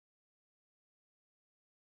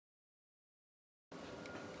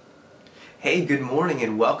Hey, good morning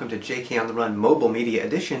and welcome to JK on the Run Mobile Media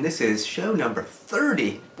Edition. This is show number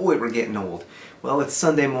 30. Boy, we're getting old. Well, it's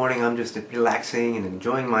Sunday morning. I'm just relaxing and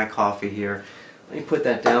enjoying my coffee here. Let me put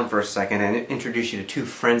that down for a second and introduce you to two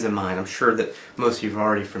friends of mine. I'm sure that most of you are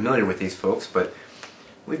already familiar with these folks, but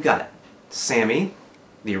we've got Sammy,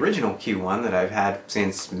 the original Q1 that I've had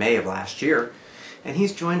since May of last year, and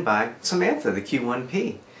he's joined by Samantha, the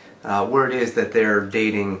Q1P. Word is that they're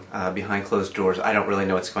dating behind closed doors. I don't really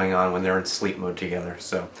know what's going on when they're in sleep mode together,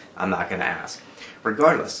 so I'm not going to ask.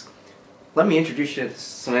 Regardless, let me introduce you to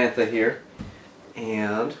Samantha here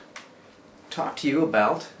and talk to you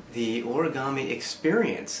about the Origami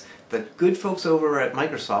Experience. The good folks over at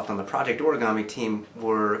Microsoft on the Project Origami team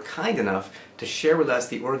were kind enough to share with us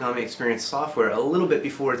the Origami Experience software a little bit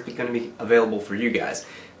before it's going to be available for you guys.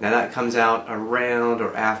 Now that comes out around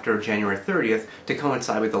or after January 30th to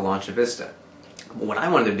coincide with the launch of Vista. But what I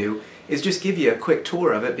wanted to do is just give you a quick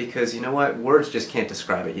tour of it because you know what? Words just can't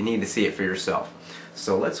describe it. You need to see it for yourself.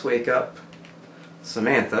 So let's wake up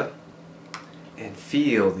Samantha and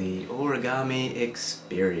feel the Origami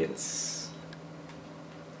Experience.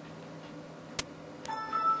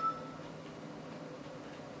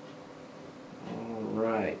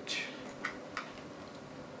 Alright.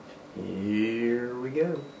 Here we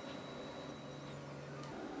go.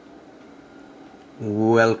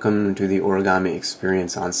 Welcome to the Origami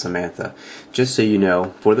Experience on Samantha. Just so you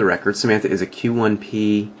know, for the record, Samantha is a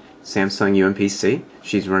Q1P Samsung UMPC.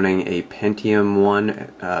 She's running a Pentium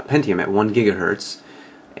at 1 gigahertz,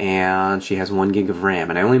 and she has 1 gig of RAM.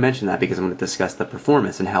 And I only mention that because I'm going to discuss the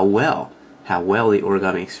performance and how well the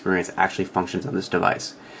Origami Experience actually functions on this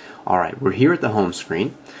device. Alright, we're here at the home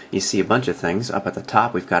screen. You see a bunch of things. Up at the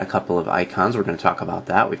top we've got a couple of icons. We're going to talk about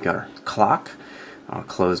that. We've got our clock, our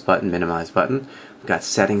close button, minimize button. We've got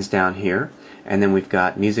settings down here, and then we've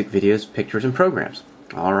got music, videos, pictures, and programs.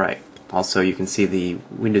 Alright, also you can see the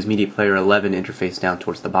Windows Media Player 11 interface down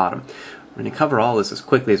towards the bottom. We're going to cover all this as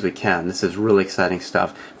quickly as we can. This is really exciting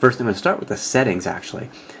stuff. First I'm going to start with the settings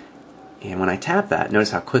actually. And when I tap that,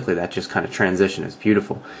 notice how quickly that just kind of transition is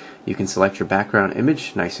beautiful. You can select your background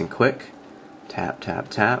image nice and quick. Tap, tap,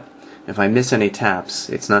 tap. If I miss any taps,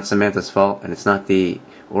 it's not Samantha's fault and it's not the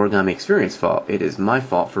Origami Experience fault. It is my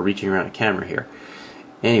fault for reaching around a camera here.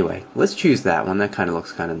 Anyway, let's choose that one. That kind of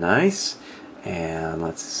looks kind of nice. And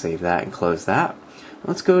let's save that and close that.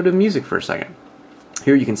 Let's go to music for a second.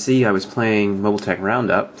 Here you can see I was playing Mobile Tech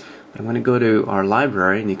Roundup. I'm going to go to our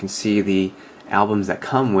library and you can see the albums that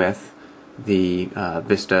come with the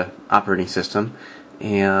Vista operating system,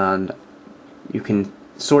 and you can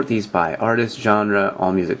sort these by artist, genre,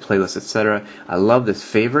 all music playlists, etc. I love this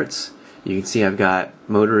favorites. You can see I've got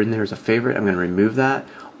Motor in there as a favorite. I'm going to remove that.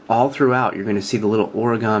 All throughout you're going to see the little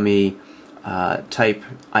origami type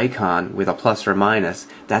icon with a plus or minus.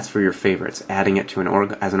 That's for your favorites, adding it to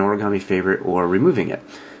as an origami favorite or removing it.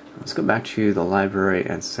 Let's go back to the library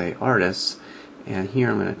and say artists, and here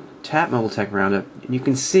I'm going to tap Mobile Tech Roundup. You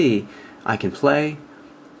can see I can play.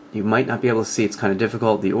 You might not be able to see, it's kind of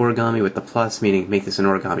difficult. The origami with the plus, meaning make this an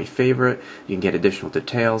origami favorite. You can get additional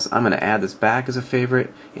details. I'm going to add this back as a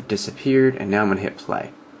favorite. It disappeared, and now I'm going to hit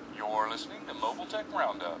play. You're listening to Mobile Tech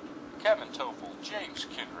Roundup. Kevin Toffel, James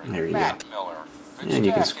Kindred, There you Matt go. Miller, And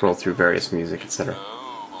you can scroll through various music, etc.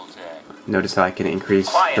 Mobile Tech. Notice how I can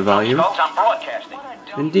increase the volume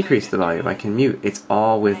and decrease the volume. I can mute. It's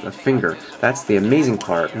all with a finger. That's the amazing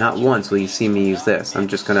part. Not once will you see me use this. I'm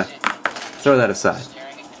just going to throw that aside.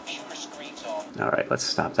 Alright, let's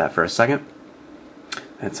stop that for a second.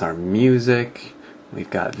 That's our music. We've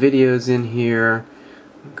got videos in here.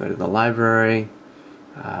 Go to the library.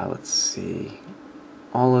 Let's see.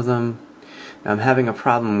 All of them. Now, I'm having a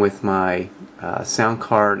problem with my sound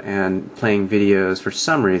card and playing videos for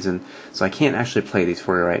some reason, so I can't actually play these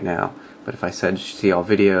for you right now. But if I said see all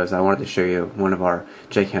videos, I wanted to show you one of our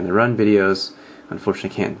JK on the Run videos.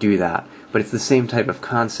 Unfortunately, can't do that. But it's the same type of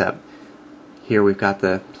concept. Here we've got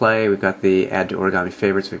the play, we've got the add to origami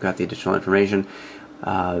favorites, we've got the additional information.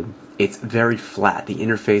 It's very flat. The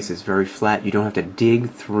interface is very flat. You don't have to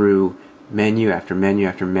dig through menu after menu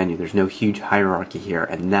after menu. There's no huge hierarchy here,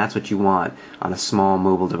 and that's what you want on a small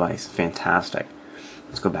mobile device. Fantastic.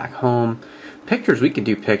 Let's go back home. Pictures, we can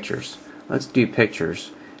do pictures. Let's do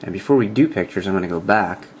pictures. And before we do pictures, I'm going to go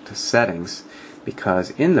back to settings,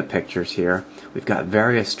 because in the pictures here, we've got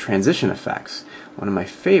various transition effects. One of my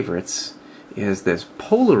favorites is this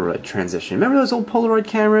Polaroid transition. Remember those old Polaroid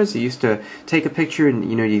cameras? You used to take a picture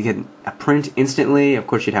and you get a print instantly. Of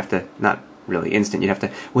course you'd have to, not really instant, you'd have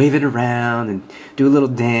to wave it around and do a little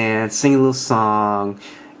dance, sing a little song,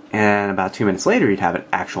 and about 2 minutes later you'd have an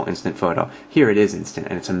actual instant photo. Here it is instant,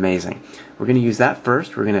 and it's amazing. We're going to use that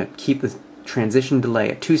first. We're going to keep the transition delay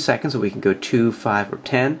at 2 seconds, so we can go 2, 5, or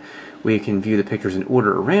 10. We can view the pictures in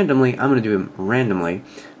order or randomly. I'm going to do them randomly. I'm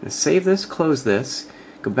going to save this, close this,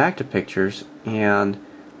 go back to pictures, and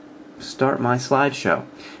start my slideshow.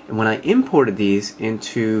 And when I imported these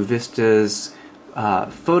into Vista's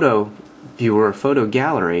photo viewer, photo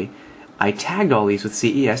gallery, I tagged all these with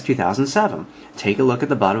CES 2007. Take a look at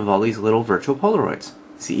the bottom of all these little virtual Polaroids.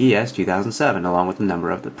 CES 2007, along with the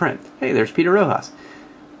number of the print. Hey, there's Peter Rojas.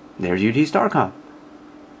 There's UT Starcom.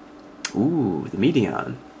 Ooh, the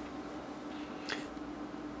Medion.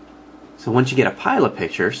 So once you get a pile of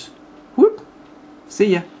pictures, whoop,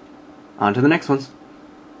 see ya. On to the next ones.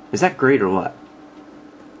 Is that great or what?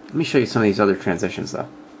 Let me show you some of these other transitions though.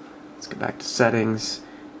 Let's go back to settings.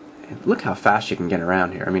 And look how fast you can get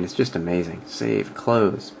around here. I mean, it's just amazing. Save,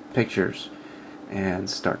 close, pictures, and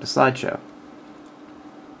start the slideshow.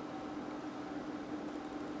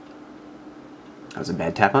 That was a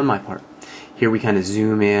bad tap on my part. Here we kind of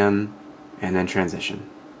zoom in and then transition.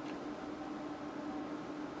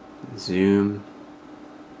 Zoom,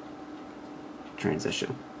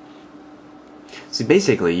 transition. See,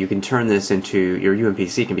 basically, you can turn this into, your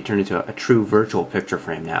UMPC can be turned into a true virtual picture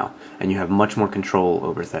frame now, and you have much more control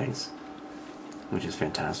over things, which is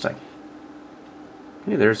fantastic.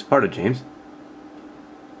 Hey, there's part of James.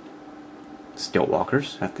 Stilt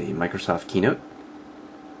walkers at the Microsoft keynote.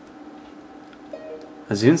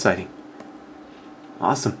 A Zune sighting.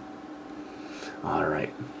 Awesome.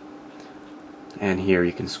 Alright. And here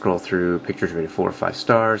you can scroll through pictures rated 4 or 5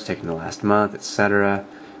 stars, taken the last month, etc.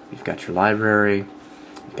 You've got your library,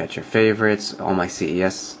 you've got your favorites. All my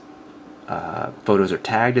CES photos are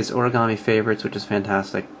tagged as Origami favorites, which is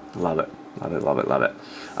fantastic. Love it, love it, love it, love it.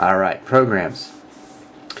 Alright, programs.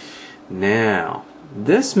 Now,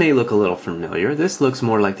 this may look a little familiar. This looks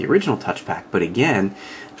more like the original touch pack, but again,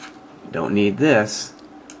 don't need this,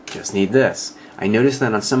 just need this. I noticed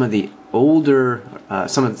that on some of the older,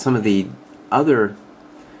 some of the other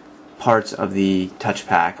parts of the touch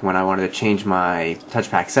pack, when I wanted to change my touch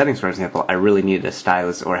pack settings, for example, I really needed a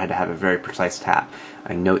stylus or had to have a very precise tap.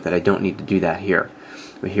 I note that I don't need to do that here.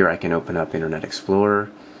 But here I can open up Internet Explorer.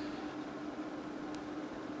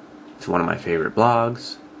 It's one of my favorite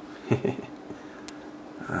blogs.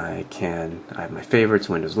 I have my favorites,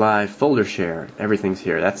 Windows Live, folder share, everything's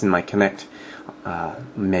here. That's in my Connect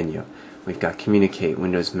menu. We've got Communicate,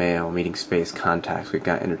 Windows Mail, Meeting Space, Contacts. We've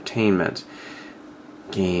got Entertainment,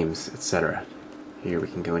 Games, etc. Here we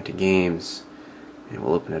can go into Games, and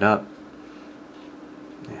we'll open it up.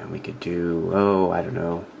 And we could do, oh, I don't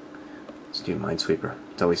know. Let's do Minesweeper.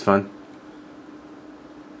 It's always fun.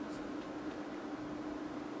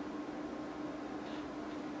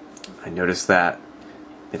 I noticed that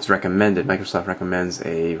it's recommended, Microsoft recommends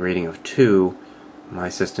a rating of 2. My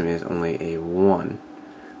system is only a 1.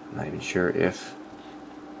 I'm not even sure if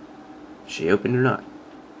she opened or not.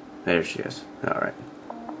 There she is. Alright.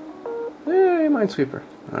 Hey, Minesweeper.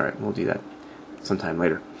 Alright, we'll do that sometime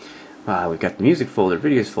later. We've got the music folder,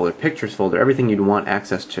 videos folder, pictures folder, everything you'd want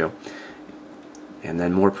access to. And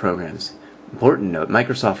then more programs. Important note,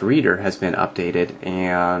 Microsoft Reader has been updated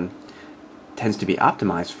and tends to be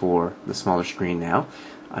optimized for the smaller screen now.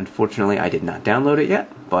 Unfortunately, I did not download it yet,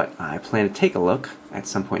 but I plan to take a look at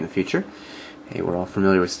some point in the future. Hey, we're all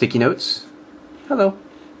familiar with sticky notes. Hello.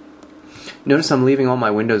 Notice I'm leaving all my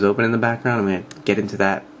windows open in the background. I'm going to get into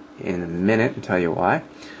that in a minute and tell you why.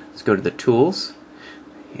 Let's go to the tools.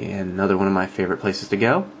 And another one of my favorite places to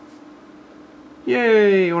go.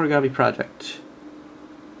 Yay, Origami Project.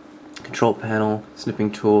 Control panel,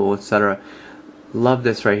 snipping tool, etc. Love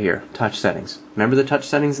this right here, touch settings. Remember the touch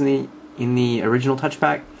settings in the original touch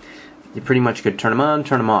pack? You pretty much could turn them on,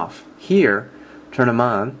 turn them off. Here, turn them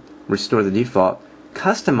on, restore the default,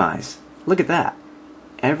 customize. Look at that.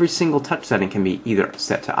 Every single touch setting can be either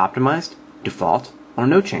set to optimized, default, or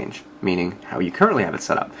no change, meaning how you currently have it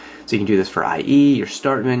set up. So you can do this for IE, your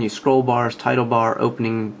start menu, scroll bars, title bar,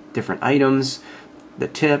 opening different items, the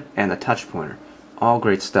tip, and the touch pointer. All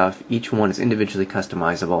great stuff. Each one is individually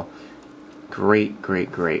customizable. Great,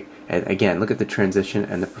 great, great. And again, look at the transition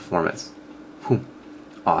and the performance. Whew.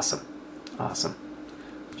 Awesome. Awesome.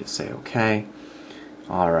 Just say OK.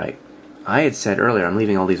 Alright. I had said earlier I'm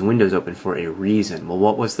leaving all these windows open for a reason. Well,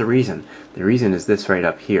 what was the reason? The reason is this right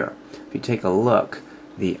up here. If you take a look,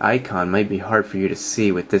 the icon might be hard for you to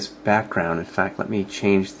see with this background. In fact, let me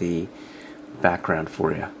change the background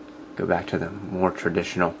for you. Go back to the more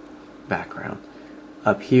traditional background.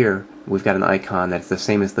 Up here, we've got an icon that's the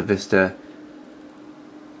same as the Vista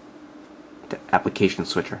application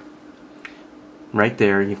switcher. Right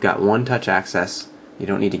there, you've got one touch access. You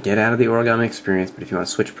don't need to get out of the Origami Experience, but if you want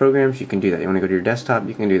to switch programs, you can do that. You want to go to your desktop,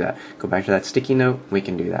 you can do that. Go back to that sticky note, we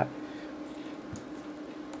can do that.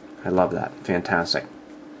 I love that. Fantastic.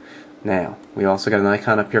 Now, we also got an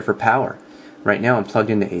icon up here for power. Right now I'm plugged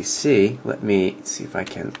into AC. Let me see if I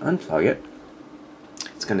can unplug it.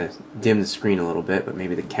 It's going to dim the screen a little bit, but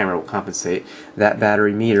maybe the camera will compensate. That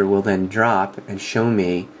battery meter will then drop and show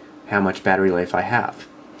me how much battery life I have.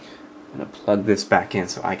 I'm going to plug this back in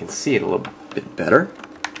so I can see it a little bit better.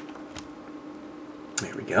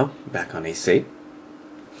 There we go, back on AC.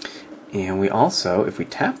 And we also, if we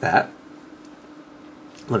tap that,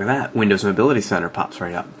 look at that, Windows Mobility Center pops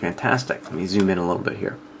right up. Fantastic. Let me zoom in a little bit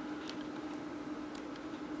here.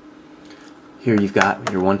 Here you've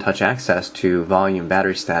got your one-touch access to volume,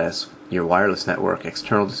 battery status, your wireless network,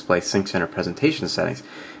 external display, sync center, presentation settings.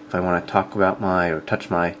 If I want to talk about or touch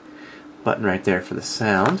my button right there for the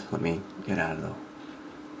sound, let me get out of the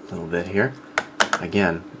little bit here.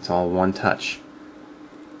 Again, it's all one touch.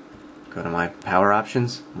 Go to my power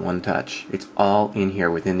options, one touch. It's all in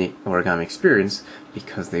here within the Origami Experience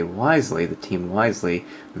because the team wisely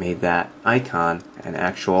made that icon an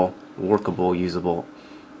actual workable, usable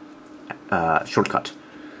shortcut.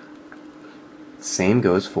 Same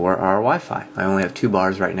goes for our Wi-Fi. I only have 2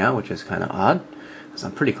 bars right now, which is kind of odd because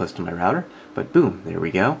I'm pretty close to my router, but boom, there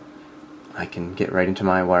we go. I can get right into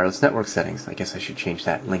my wireless network settings. I guess I should change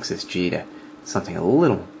that Linksys G to something a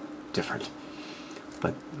little different.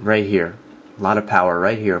 But right here, a lot of power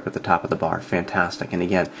right here up at the top of the bar. Fantastic. And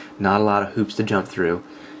again, not a lot of hoops to jump through.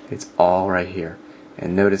 It's all right here.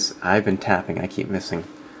 And notice I've been tapping. I keep missing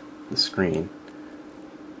the screen.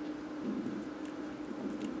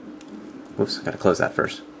 Oops, got to close that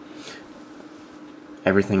first.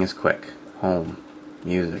 Everything is quick. Home,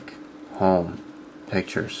 music, home,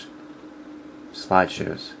 pictures,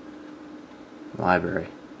 slideshows, library,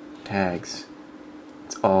 tags.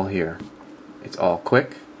 It's all here. It's all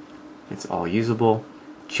quick. It's all usable.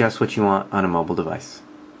 Just what you want on a mobile device.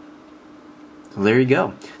 So there you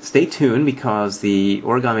go. Stay tuned because the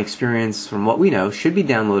Origami Experience, from what we know, should be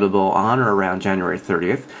downloadable on or around January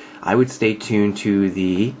 30th. I would stay tuned to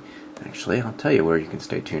the... Actually, I'll tell you where you can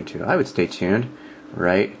stay tuned to. I would stay tuned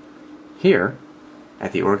right here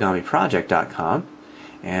at the origamiproject.com.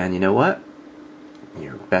 And you know what?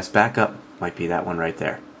 Your best backup might be that one right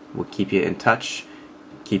there. We'll keep you in touch,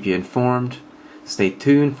 keep you informed. Stay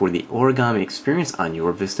tuned for the Origami Experience on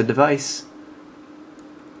your Vista device.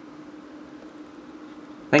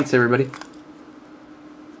 Thanks, everybody.